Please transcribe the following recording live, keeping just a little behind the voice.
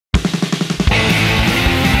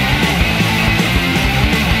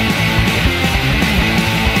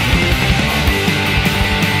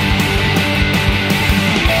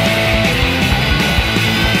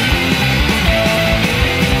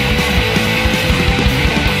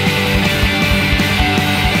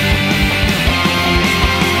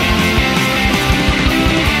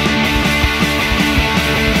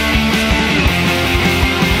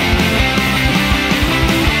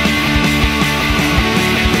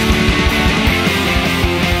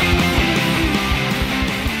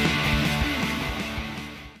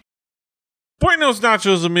Buenos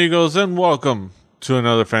nachos, amigos, and welcome to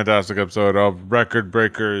another fantastic episode of Record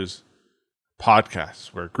Breakers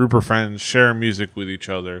Podcast, where a group of friends share music with each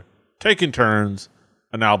other, taking turns,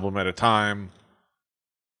 an album at a time.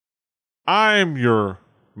 I'm your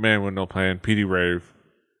man with no plan, PD Rave,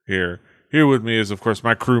 here. Here with me is, of course,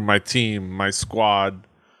 my crew, my team, my squad.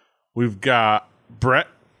 We've got Brett.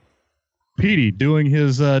 Petey doing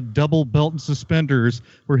his double belt and suspenders,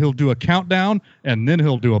 where he'll do a countdown and then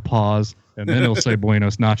he'll do a pause and then he'll say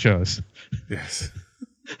Buenos Nachos. Yes.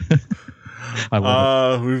 I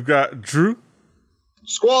love it. We've got Drew.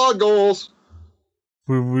 Squad goals.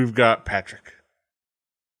 We've got Patrick.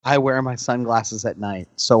 I wear my sunglasses at night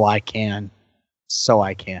so I can.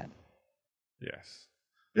 Yes.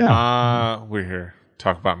 Yeah. We're here to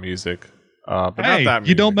talk about music. But hey, not that music.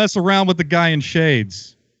 You don't mess around with the guy in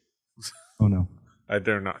shades. Oh no. I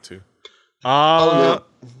dare not to. No.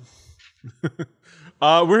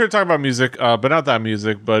 We're here to talk about music, but not that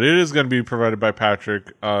music, but it is going to be provided by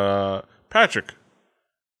Patrick. Patrick,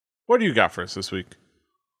 what do you got for us this week?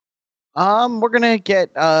 We're gonna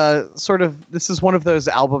get this is one of those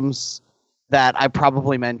albums that I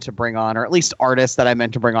probably meant to bring on, or at least artists that I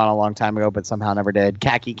meant to bring on a long time ago, but somehow never did.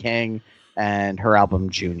 Kaki King and her album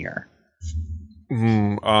Junior.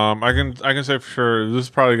 I can say for sure this is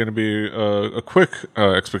probably going to be a quick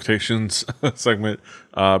expectations segment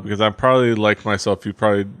because I'm probably like myself. You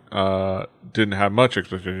probably didn't have much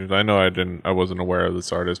expectations. I know I wasn't aware of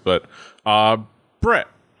this artist, but Brett,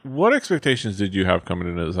 what expectations did you have coming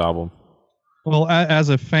into this album? Well, as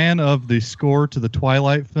a fan of the score to the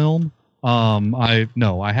Twilight film, I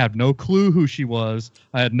had no clue who she was.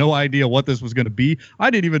 I had no idea what this was going to be.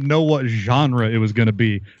 I didn't even know what genre it was going to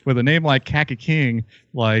be. With a name like Kaki King,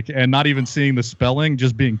 and not even seeing the spelling,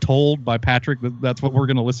 just being told by Patrick that that's what we're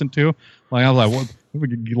going to listen to. I was like, what?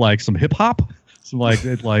 Like some hip hop?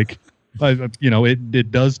 It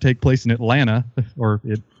does take place in Atlanta, or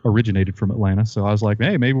it originated from Atlanta. So I was like,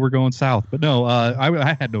 hey, maybe we're going south. But no,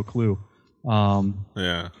 I had no clue.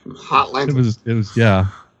 Yeah, Hotland. It was yeah.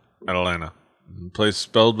 Atlanta. Place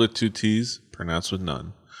spelled with 2 T's, pronounced with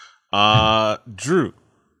none. Drew,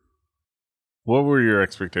 what were your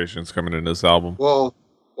expectations coming into this album? Well,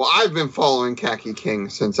 I've been following Kaki King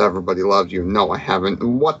since Everybody Loves You. No, I haven't.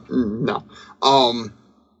 What? No.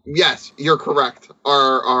 Yes, you're correct.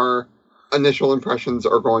 Our initial impressions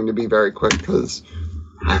are going to be very quick because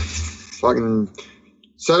I fucking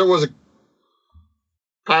said it was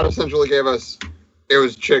Pat essentially gave us, it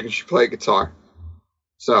was a chick and she played guitar.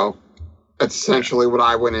 So that's essentially what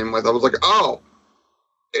I went in with. I was like, oh,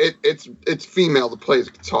 it's female that plays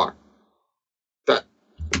guitar. That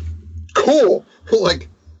cool.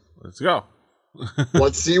 Let's go.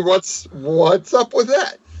 Let's see what's up with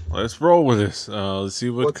that. Let's roll with this. Let's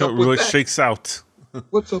see what shakes out.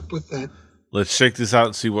 What's up with that? Let's shake this out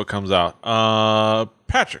and see what comes out.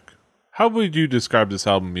 Patrick, how would you describe this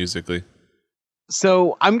album musically?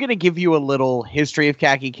 So I'm going to give you a little history of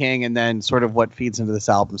Kaki King and then sort of what feeds into this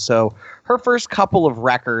album. So her first couple of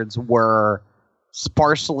records were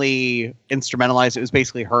sparsely instrumentalized. It was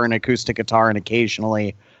basically her and acoustic guitar and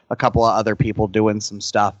occasionally a couple of other people doing some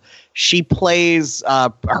stuff. She plays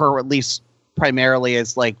her, at least primarily, as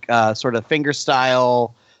sort of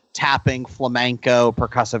fingerstyle, tapping, flamenco,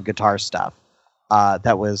 percussive guitar stuff.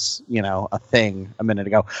 That was, a thing a minute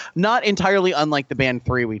ago. Not entirely unlike the band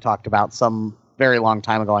 3 we talked about some very long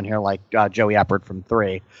time ago on here, like Joey Eppert from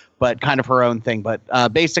 3, but kind of her own thing. But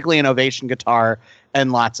basically an ovation guitar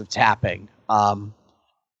and lots of tapping.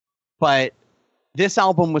 But this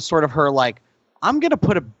album was sort of her I'm going to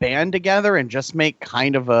put a band together and just make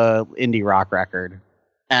kind of a indie rock record.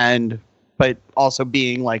 But also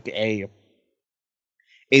being a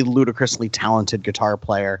ludicrously talented guitar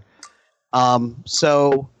player.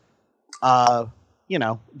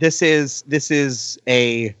 This is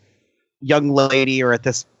a young lady, or at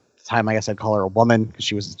this time, I guess I'd call her a woman because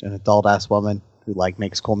she was an adult-ass woman who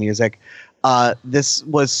makes cool music. This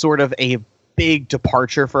was sort of a big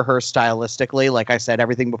departure for her stylistically. Like I said,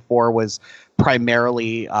 everything before was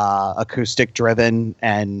primarily acoustic-driven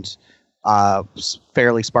and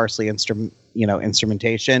fairly sparsely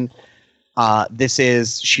instrumentation.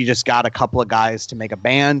 She just got a couple of guys to make a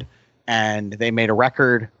band, and they made a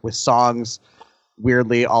record with songs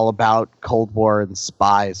weirdly all about Cold War and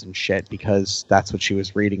spies and shit, because that's what she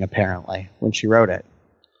was reading apparently when she wrote it.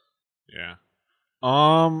 Yeah.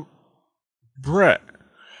 Brett,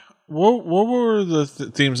 what were the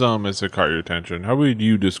themes elements that caught your attention? How would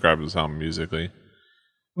you describe this album musically?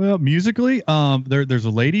 Well, musically, there's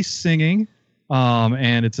a lady singing,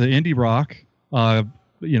 and it's an indie rock,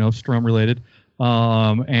 strum related.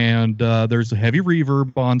 and there's a heavy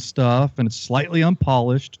reverb on stuff, and it's slightly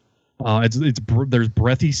unpolished. There's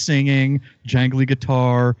breathy singing, jangly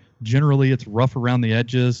guitar. Generally, it's rough around the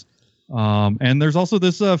edges. And there's also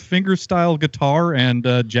this finger style guitar and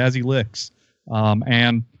jazzy licks,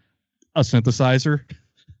 and a synthesizer.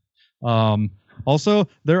 Also,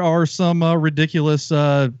 there are some ridiculous,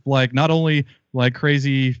 like not only like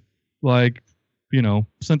crazy, like,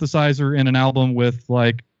 synthesizer in an album with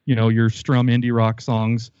like, your strum indie rock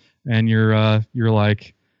songs and your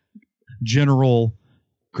like general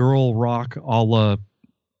girl rock a la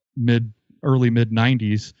early mid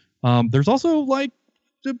 90s. There's also like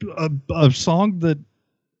a song that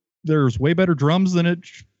there's way better drums than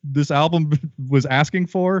this album was asking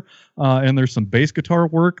for, and there's some bass guitar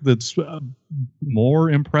work that's more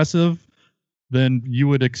impressive than you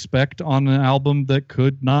would expect on an album that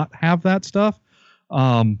could not have that stuff.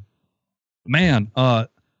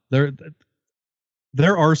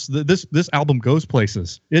 There are this album goes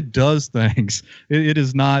places. It does things. It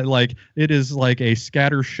is not like it is like a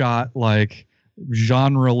scattershot, like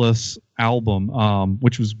genreless album,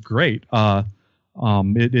 which was great.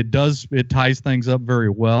 It ties things up very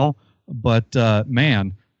well, but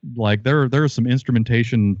man, like there's some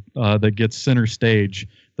instrumentation that gets center stage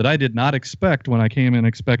that I did not expect when I came in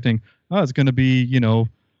expecting, it's going to be,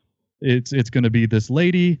 it's going to be this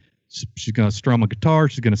lady. She's going to strum a guitar.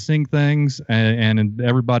 She's going to sing things, and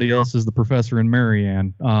everybody else is the professor and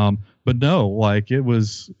Marianne. But no, like it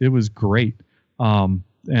was great.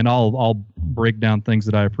 And I'll break down things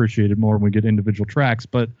that I appreciated more when we get individual tracks.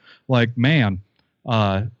 But like, man,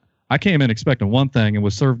 I came in expecting one thing and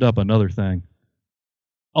was served up another thing,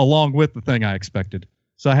 along with the thing I expected.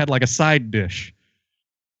 So I had like a side dish.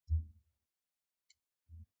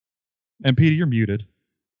 And Peter, you're muted.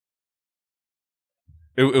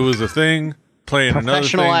 It was a thing playing another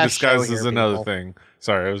thing disguised as another people. thing.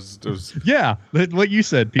 Sorry, it was Yeah, what you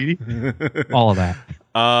said, Petey. All of that.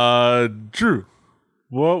 Drew,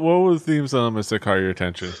 what were the themes elements that caught your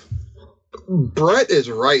attention? Brett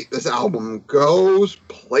is right. This album goes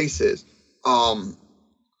places.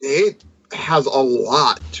 It has a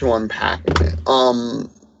lot to unpack in it.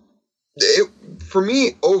 For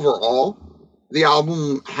me, overall, the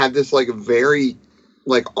album had this like very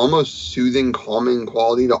like almost soothing, calming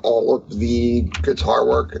quality to all of the guitar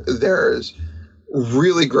work. There's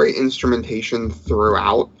really great instrumentation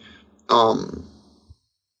throughout.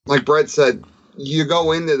 Like Brett said, you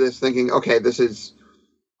go into this thinking, okay, this is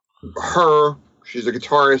her. She's a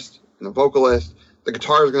guitarist and a vocalist. The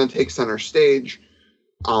guitar is going to take center stage.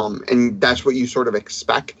 And that's what you sort of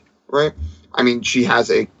expect, right? I mean, she has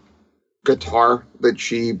a guitar that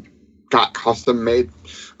she got custom made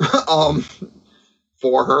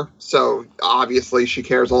for her. So obviously she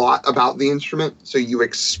cares a lot about the instrument. So you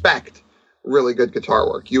expect really good guitar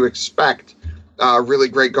work. You expect really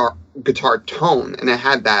great guitar tone. And it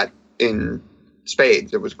had that in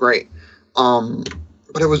spades. It was great.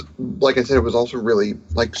 But it was, like I said, it was also really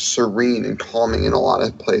like serene and calming in a lot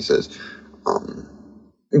of places.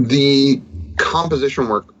 The composition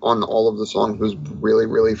work on all of the songs was really,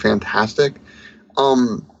 really fantastic.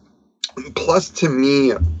 Plus, to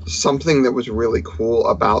me, something that was really cool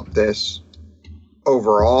about this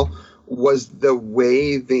overall was the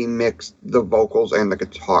way they mixed the vocals and the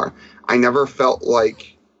guitar. I never felt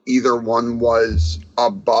like either one was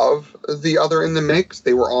above the other in the mix.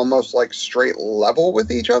 They were almost like straight level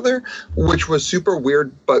with each other, which was super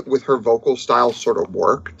weird, but with her vocal style sort of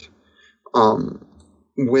worked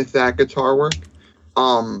with that guitar work.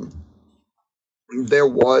 There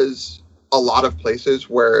was a lot of places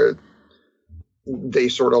where they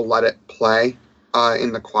sort of let it play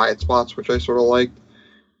in the quiet spots, which I sort of liked.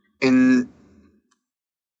 And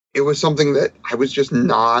it was something that I was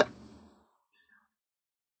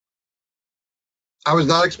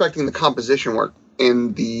not expecting the composition work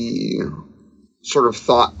and the sort of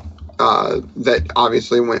thought that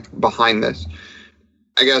obviously went behind this.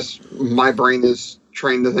 I guess my brain is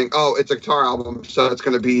trained to think, oh, it's a guitar album, so it's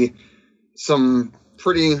going to be some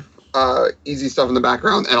pretty easy stuff in the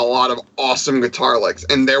background and a lot of awesome guitar licks.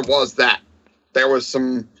 And there was that. There was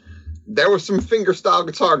some finger style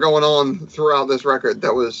guitar going on throughout this record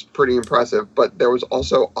that was pretty impressive, but there was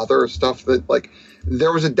also other stuff that, like,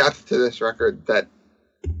 there was a depth to this record that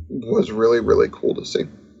was really, really cool to see.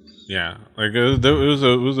 Yeah, like it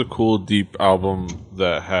was a cool, deep album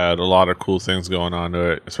that had a lot of cool things going on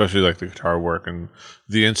to it, especially like the guitar work and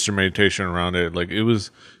the instrumentation around it. Like it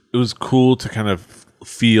was cool to kind of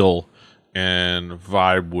feel and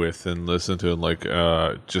vibe with and listen to, and like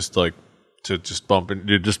just like to just bump and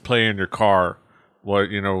just play in your car, where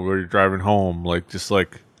you're driving home, like just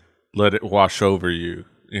like let it wash over you,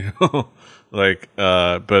 you know,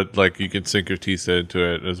 but like you can sink your teeth into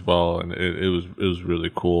it as well, and it was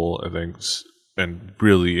really cool, I think, and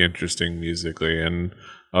really interesting musically, and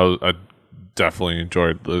I definitely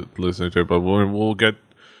enjoyed listening to it. But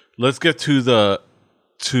let's get to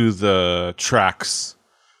the tracks.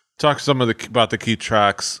 Talk about the key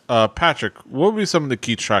tracks. Patrick, what would be some of the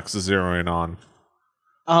key tracks to zero in on?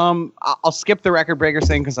 I'll skip the record breakers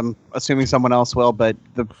thing because I'm assuming someone else will, but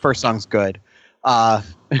the first song's good.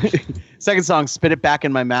 Second song, Spit It Back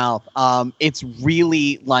in My Mouth. It's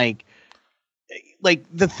really like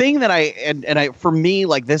the thing that I for me,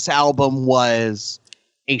 like, this album was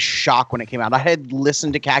a shock when it came out. I had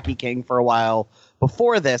listened to Kaki King for a while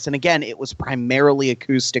before this, and again, it was primarily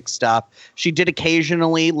acoustic stuff. She did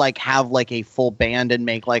occasionally like have like a full band and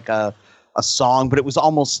make like a song, but it was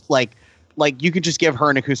almost like you could just give her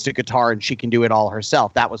an acoustic guitar and she can do it all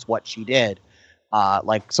herself. That was what she did.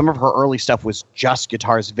 Like some of her early stuff was just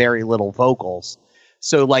guitars, very little vocals.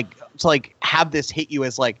 So like to like have this hit you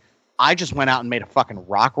as like, I just went out and made a fucking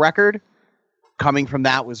rock record. Coming from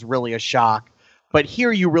that was really a shock. But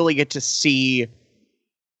here you really get to see,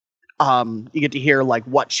 you get to hear like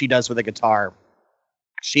what she does with a guitar.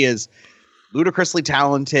 She is ludicrously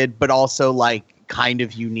talented, but also like kind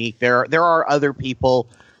of unique. There are other people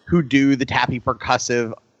who do the tappy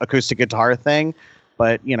percussive acoustic guitar thing,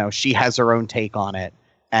 but you know, she has her own take on it.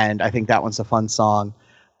 And I think that one's a fun song.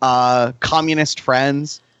 Communist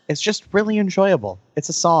Friends. It's just really enjoyable. It's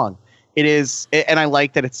a song. It is. And I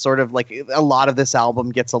like that it's sort of like a lot of this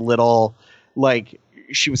album gets a little like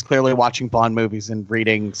she was clearly watching Bond movies and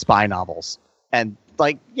reading spy novels. And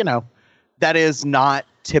like, you know, that is not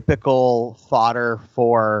typical fodder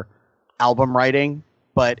for album writing,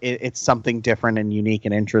 but it's something different and unique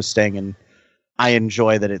and interesting. And I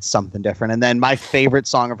enjoy that it's something different. And then my favorite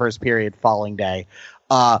song of hers, period, Falling Day.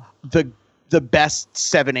 The best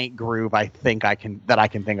 7/8 groove I think I can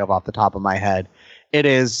think of off the top of my head.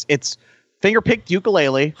 It's finger-picked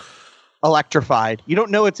ukulele, electrified. You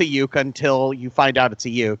don't know it's a uke until you find out it's a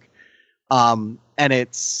uke. And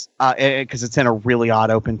it's because it's in a really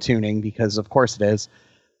odd open tuning, because of course it is.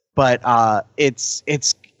 But it's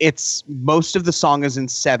most of the song is in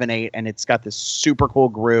 7/8, and it's got this super cool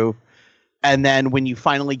groove. And then when you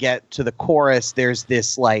finally get to the chorus, there's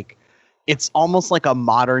this like, it's almost like a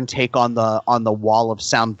modern take on the Wall of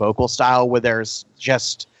Sound vocal style, where there's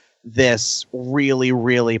just this really,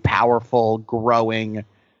 really powerful growing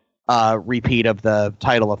repeat of the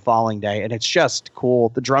title of Falling Day. And it's just cool.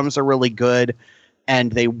 The drums are really good,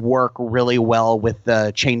 and they work really well with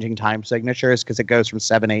the changing time signatures, because it goes from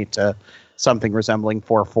 7/8 to something resembling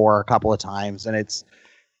 4/4 a couple of times. And it's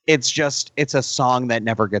a song that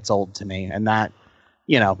never gets old to me. And that,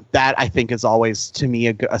 you know, that I think is always to me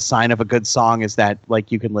a sign of a good song, is that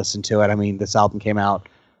like you can listen to it. I mean, this album came out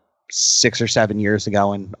 6 or 7 years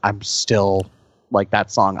ago, and I'm still like, that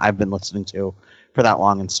song I've been listening to for that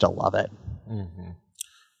long and still love it. Mm-hmm.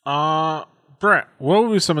 Brett, what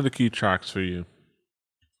would be some of the key tracks for you?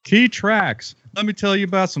 Key tracks. Let me tell you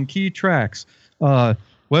about some key tracks.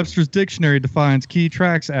 Webster's Dictionary defines key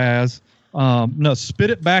tracks as spit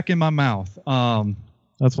it back in my mouth.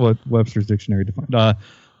 That's what Webster's Dictionary defined.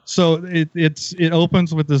 So it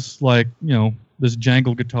opens with this, like, you know, this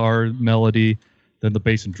jangle guitar melody, then the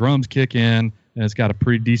bass and drums kick in, and it's got a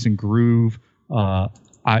pretty decent groove. I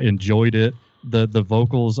enjoyed it. The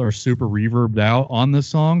vocals are super reverbed out on this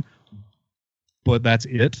song, but that's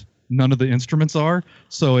it. None of the instruments are.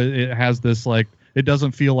 So it has this, like, it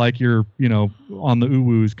doesn't feel like you're, you know, on the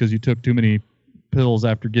ooh-woos because you took too many pills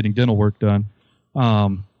after getting dental work done,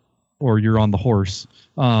 or you're on the horse.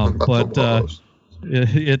 I thought that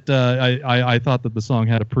the song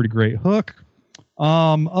had a pretty great hook.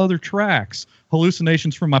 Other tracks,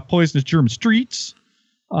 Hallucinations from My Poisonous German Streets.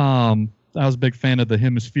 I was a big fan of the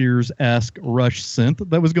Hemispheres-esque Rush synth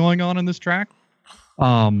that was going on in this track.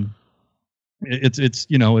 It's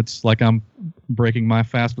you know, it's like I'm breaking my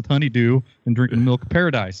fast with honeydew and drinking milk of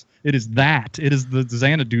paradise. It is that. It is the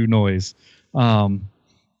Xanadu noise.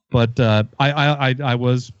 But I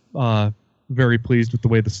was very pleased with the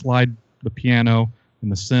way the piano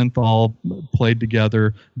and the synth all played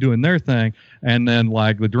together, doing their thing. And then,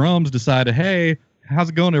 like, the drums decided, hey, how's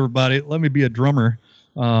it going, everybody? Let me be a drummer.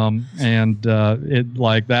 It,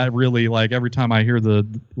 like, that really, like, every time I hear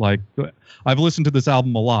I've listened to this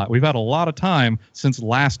album a lot. We've had a lot of time since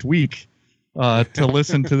last week to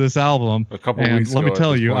listen to this album. A couple weeks ago. Let me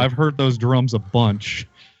tell you, I've heard those drums a bunch.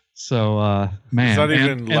 So, man. It's not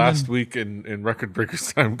even last week in Record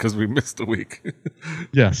Breakers time, because we missed a week.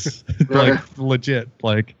 Yes. Like, legit.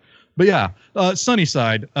 Like, but yeah,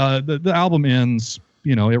 Sunnyside. The album ends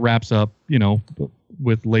it wraps up,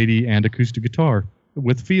 with lady and acoustic guitar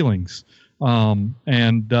with feelings. And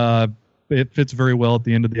it fits very well at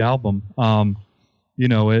the end of the album.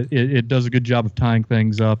 It does a good job of tying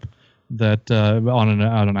things up that on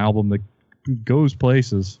an album that goes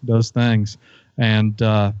places, does things. And,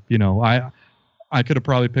 I could have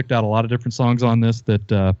probably picked out a lot of different songs on this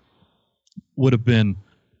that would have been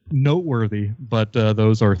noteworthy, but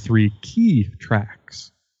those are 3 key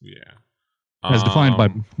tracks. Yeah. As defined by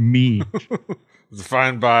me.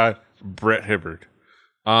 Defined by Brett Hibbard.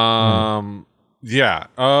 Yeah.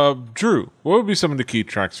 Drew, what would be some of the key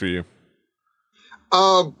tracks for you?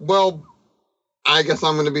 Well, I guess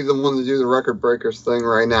I'm going to be the one to do the record breakers thing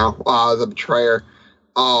right now. The Betrayer.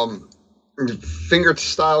 Finger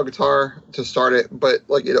style guitar to start it, but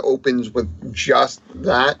like it opens with just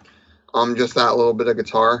that little bit of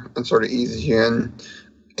guitar and sort of eases you in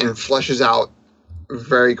and fleshes out.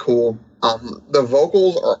 Very cool. The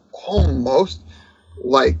vocals are almost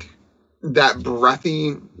like that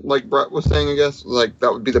breathy, like Brett was saying, I guess, like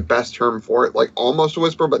that would be the best term for it. Like almost a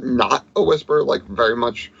whisper, but not a whisper, like very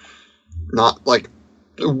much not like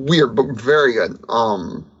weird, but very good.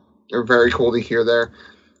 Very cool to hear there.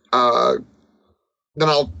 Then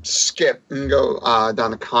I'll skip and go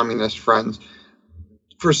down to Communist Friends.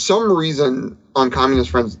 For some reason, on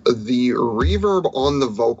Communist Friends, the reverb on the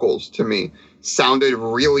vocals to me sounded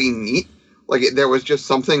really neat. Like there was just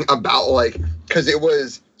something about because it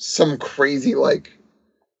was some crazy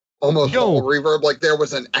almost hall reverb. Like there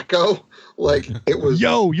was an echo. Like it was.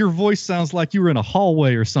 Yo, your voice sounds like you were in a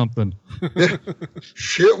hallway or something.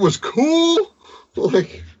 Shit was cool.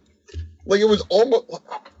 Like it was almost.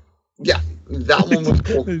 Yeah, that one was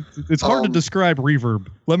cool. It's hard to describe reverb.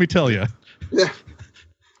 Let me tell you. Yeah.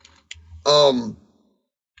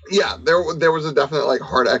 Yeah, there was a definite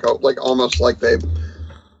hard echo, almost like they.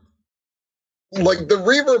 Like the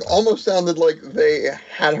reverb almost sounded like they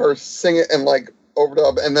had her sing it and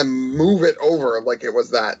overdub and then move it over like it was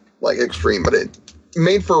that extreme, but it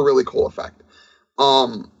made for a really cool effect.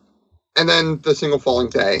 And then the single Falling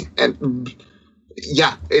Day, and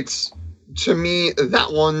yeah, it's to me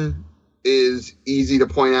that one is easy to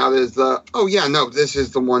point out as this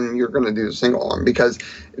is the one you're going to do the single on, because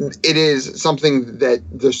it is something that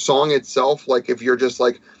the song itself, if you're just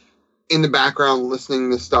in the background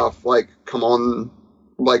listening to stuff come on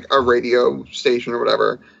a radio station or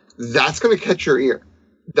whatever, that's going to catch your ear.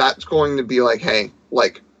 That's going to be hey,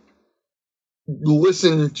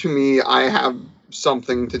 listen to me, I have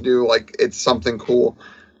something to do, it's something cool.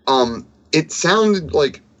 It sounded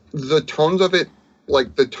like the tones of it,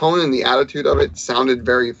 the tone and the attitude of it sounded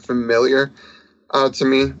very familiar to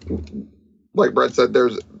me. Like Brett said,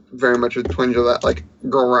 there's very much a twinge of that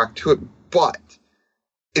girl rock to it, but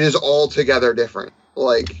it is altogether different.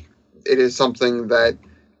 It is something that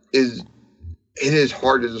it is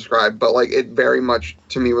hard to describe, but it very much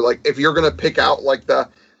to me were if you're gonna pick out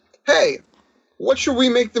hey, what should we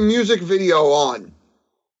make the music video on?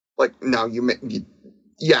 No, you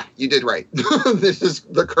did right. This is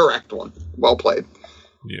the correct one. Well played.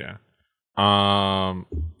 Yeah.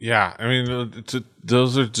 Yeah. I mean,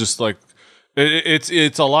 those are just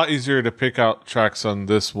it's a lot easier to pick out tracks on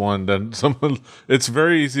this one than someone. It's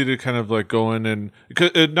very easy to kind of go in and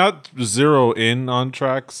not zero in on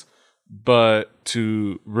tracks, but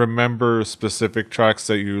to remember specific tracks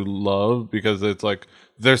that you love, because it's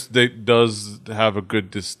they does have a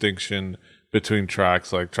good distinction between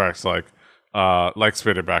tracks like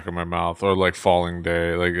Spit It Back in My Mouth or Falling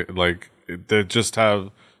Day, they just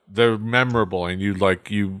they're memorable, and you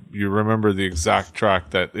remember the exact track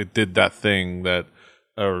that it did that thing that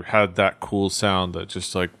or had that cool sound that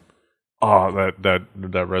just that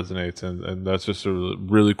resonates, and that's just a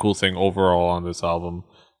really cool thing overall on this album.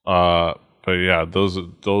 But yeah, those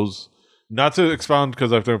not to expound,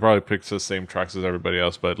 because I've probably picked the same tracks as everybody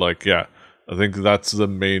else, but I think that's the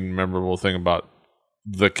main memorable thing about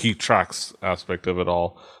the key tracks aspect of it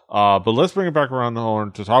all. But let's bring it back around the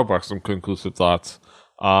horn to talk about some conclusive thoughts.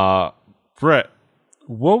 Brett,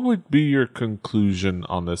 what would be your conclusion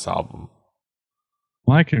on this album?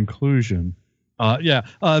 My conclusion,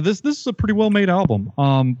 this is a pretty well made album.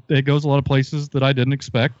 It goes a lot of places that I didn't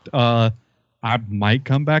expect. I might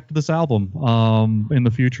come back to this album in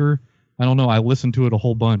the future. I don't know. I listened to it a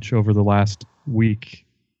whole bunch over the last week.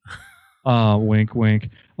 Wink, wink.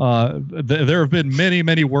 There have been many,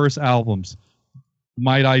 many worse albums.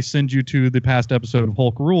 Might I send you to the past episode of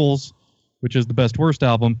Hulk Rules, which is the best worst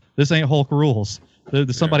album? This ain't Hulk Rules.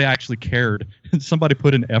 Somebody actually cared. Somebody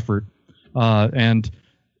put in effort. And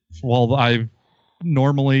while I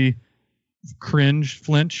normally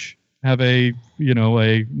flinch, have a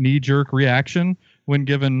knee-jerk reaction when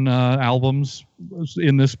given albums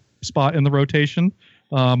in this spot in the rotation.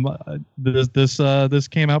 This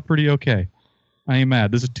came out pretty okay. I ain't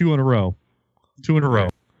mad. This is 2 in a row. 2 in a row.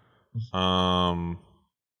 All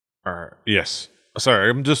right. Yes. Sorry,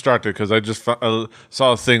 I'm distracted because I just saw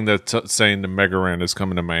a thing that's saying the Mega Ran is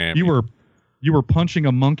coming to Miami. You were punching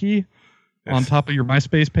a monkey on top of your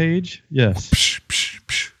MySpace page? Yes.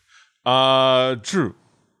 Drew,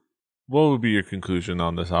 what would be your conclusion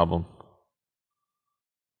on this album?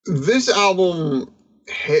 This album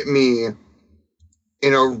hit me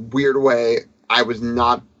in a weird way. It was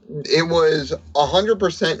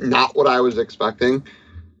 100% not what I was expecting.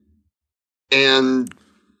 And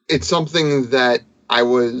it's something that I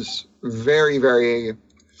was very, very...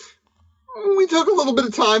 We took a little bit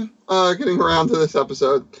of time getting around to this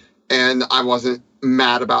episode, and I wasn't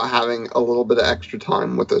mad about having a little bit of extra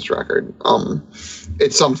time with this record.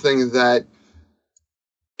 It's something that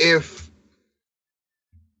if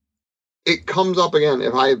it comes up again,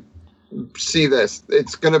 if I see this,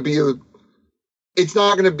 it's not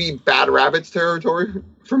going to be Bad Rabbits territory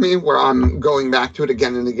for me, where I'm going back to it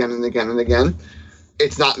again and again and again and again.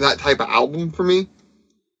 It's not that type of album for me,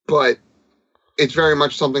 but it's very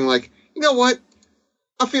much something like, you know what?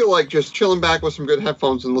 I feel like just chilling back with some good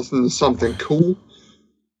headphones and listening to something cool.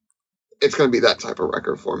 It's going to be that type of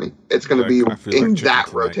record for me. It's going to be in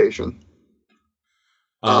that rotation.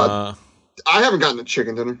 I haven't gotten a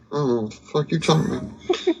chicken dinner. Oh, fuck you talking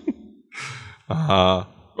about?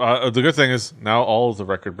 The good thing is now all of the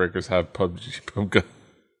record breakers have PUBG.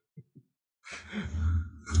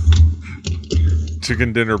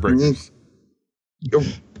 Chicken dinner breakers. Oh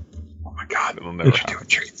my god! It'll never do a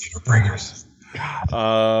chicken dinner breakers.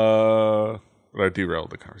 God. But I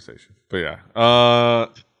derailed the conversation. But yeah.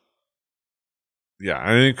 Yeah.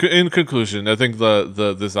 I mean, in conclusion, I think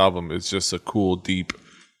this album is just a cool, deep,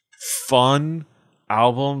 fun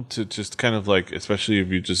album to just kind of like, especially if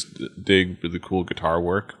you just dig really cool guitar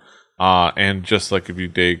work. And just like if you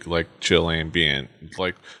dig like chill ambient,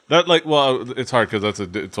 like that, like, well, it's hard because that's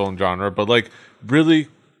its own genre, but like really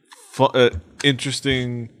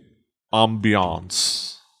interesting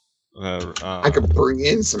ambiance. I could bring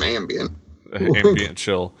in some ambient. Ambient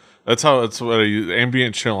chill. That's what I use.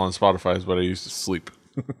 Ambient chill on Spotify is what I use to sleep.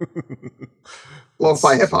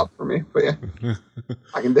 Lo-fi hip hop for me, but yeah,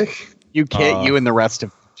 I can dig. You can't. You and the rest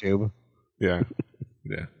of YouTube. Yeah,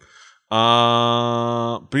 yeah.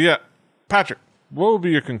 But yeah, Patrick, what would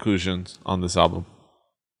be your conclusions on this album?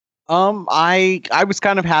 I was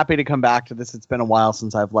kind of happy to come back to this. It's been a while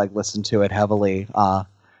since I've like listened to it heavily.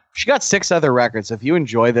 She got 6 other records. If you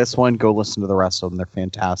enjoy this one, go listen to the rest of them. They're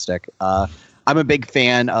fantastic. I'm a big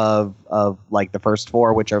fan of like the first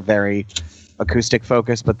 4, which are very acoustic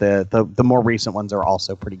focused, but the more recent ones are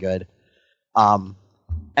also pretty good.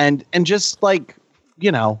 And just like,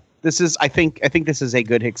 you know, this is I think this is a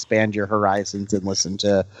good expand your horizons and listen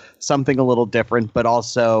to something a little different, but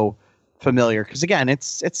also familiar. Because again,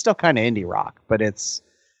 it's still kind of indie rock, but it's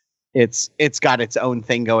got its own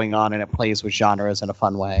thing going on, and it plays with genres in a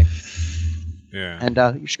fun way. Yeah, and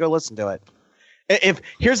you should go listen to it. If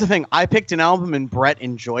here's the thing, I picked an album and Brett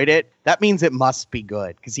enjoyed it. That means it must be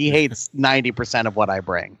good because he hates 90% of what I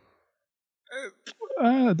bring.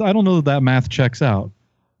 I don't know that math checks out.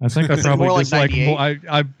 I think I probably more just like yeah.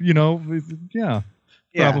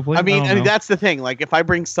 Probably. I mean, that's the thing. Like, if I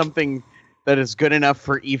bring something that is good enough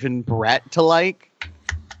for even Brett to like,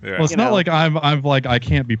 well, it's not like I'm like I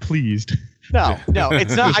can't be pleased. No,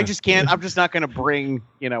 it's not. I just can't. I'm just not going to bring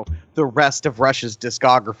the rest of Rush's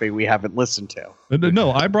discography we haven't listened to.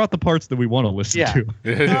 No, I brought the parts that we want to listen to.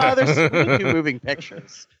 No, there's 2 moving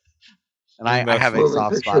pictures, and I have a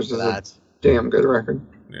soft spot for that. Damn good record.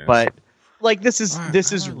 Yeah. But like this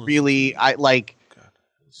is really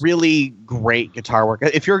really great guitar work.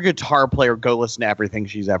 If you're a guitar player, go listen to everything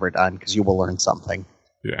she's ever done because you will learn something.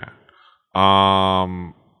 Yeah.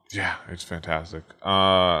 Yeah, it's fantastic.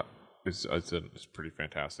 It's pretty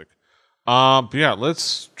fantastic. But yeah,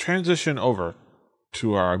 let's transition over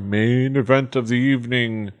to our main event of the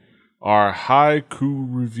evening, our haiku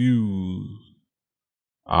review.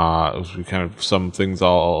 As we kind of sum things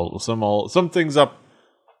up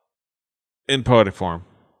in poetic form.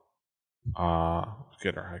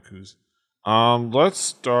 Get our haikus. Let's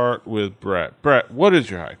start with Brett. Brett, what is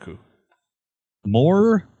your haiku?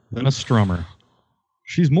 More than a strummer.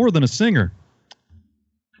 She's more than a singer.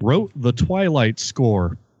 Wrote the Twilight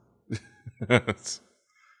score.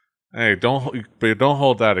 Hey, don't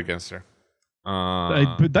hold that against her.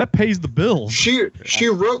 That pays the bills. She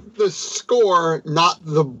wrote the score, not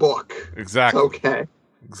the book. Exactly. Okay.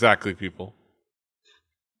 Exactly, people.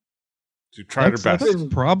 to try their best. That's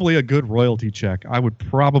probably a good royalty check. I would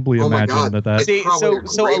probably imagine that. See,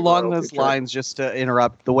 so along those lines, just to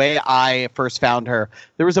interrupt, the way I first found her,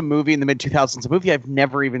 there was a movie in the mid-2000s, a movie I've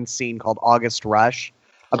never even seen called August Rush,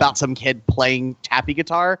 about some kid playing tappy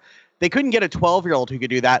guitar. They couldn't get a 12-year-old who could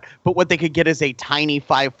do that, but what they could get is a tiny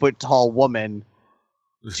 5-foot-tall woman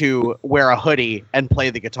to wear a hoodie and play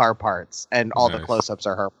the guitar parts, and all the close-ups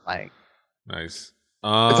are her playing. Nice.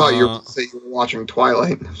 I thought you were going to say you were watching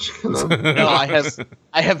Twilight. No, I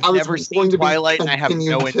have never seen Twilight, and I have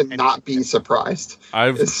no intention to not be surprised. I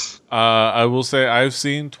will say I've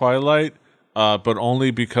seen Twilight, but only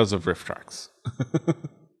because of riff tracks.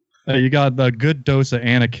 You got a good dose of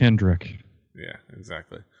Anna Kendrick. Yeah,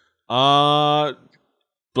 exactly. But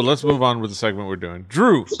let's move on with the segment we're doing.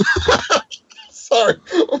 Drew. Sorry.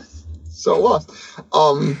 So lost.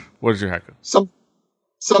 What is your haiku?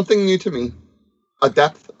 Something new to me. A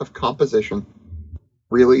depth of composition.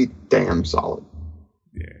 Really damn solid.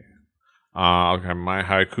 Yeah. Okay, my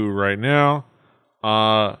haiku right now.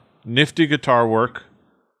 Nifty guitar work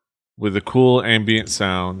with a cool ambient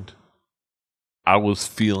sound. I was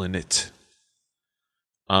feeling it.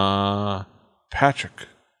 Patrick,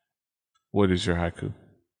 what is your haiku?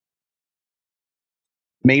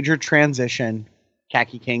 Major transition.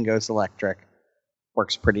 Kaki King goes electric.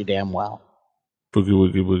 Works pretty damn well. Boogie,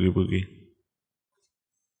 woogie, boogie, boogie.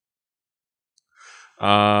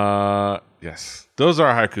 Yes. Those are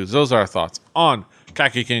our haikus. Those are our thoughts on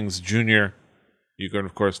Kaki King's Jr. You can,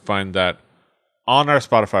 of course, find that on our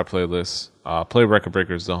Spotify playlist. Play Record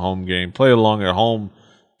Breakers, the home game. Play along at home.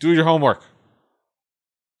 Do your homework.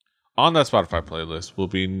 On that Spotify playlist will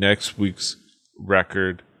be next week's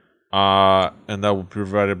record. And that will be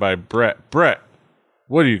provided by Brett. Brett,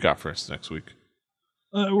 what do you got for us next week?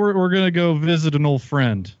 We're going to go visit an old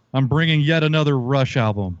friend. I'm bringing yet another Rush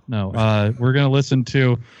album. No, we're going to listen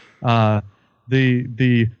to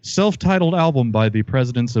the self-titled album by the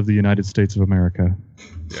presidents of the United States of America.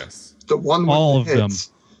 Yes. The one with all the of hits. them.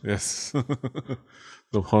 Yes.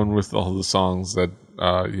 The one with all the songs that,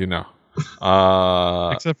 you know.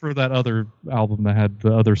 Except for that other album that had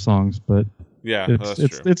the other songs, but yeah,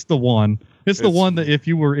 it's the one. It's the one that if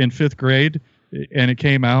you were in 5th grade and it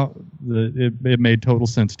came out, it made total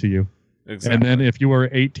sense to you. Exactly. And then if you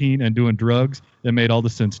were 18 and doing drugs, it made all the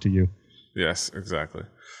sense to you. Yes, exactly.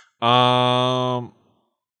 Yeah.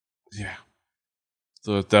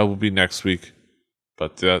 So that will be next week.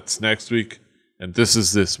 But that's next week. And this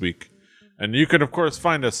is this week. And you can, of course,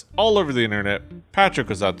 find us all over the internet. Patrick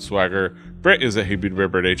is at Swagger. Brett is at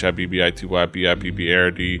HeyBeatBibbird,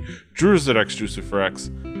 HIBBITYBIPBARD. Drew is at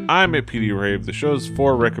XJuicerForX. I'm at PD Rave. The show's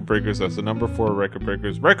 4 Record Breakers. That's the number 4 Record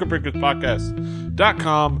Breakers.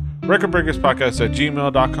 RecordBreakersPodcast.com.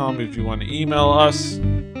 RecordBreakersPodcast@gmail.com if you want to email us.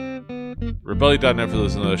 Rebelly.net for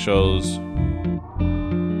listening to the shows.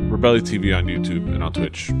 Rebelly TV on YouTube and on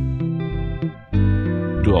Twitch.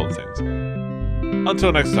 Do all the things.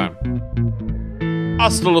 Until next time.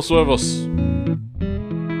 Hasta los huevos.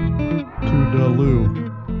 Toodaloo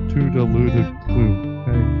the glue.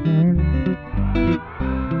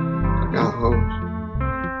 I got hose.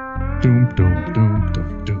 Doom, doom, doom,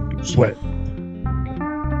 doom, doom, doom. Sweat.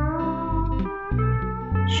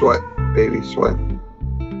 Sweat, baby, sweat.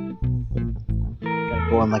 Gotta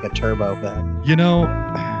go on like a turbo, but You know,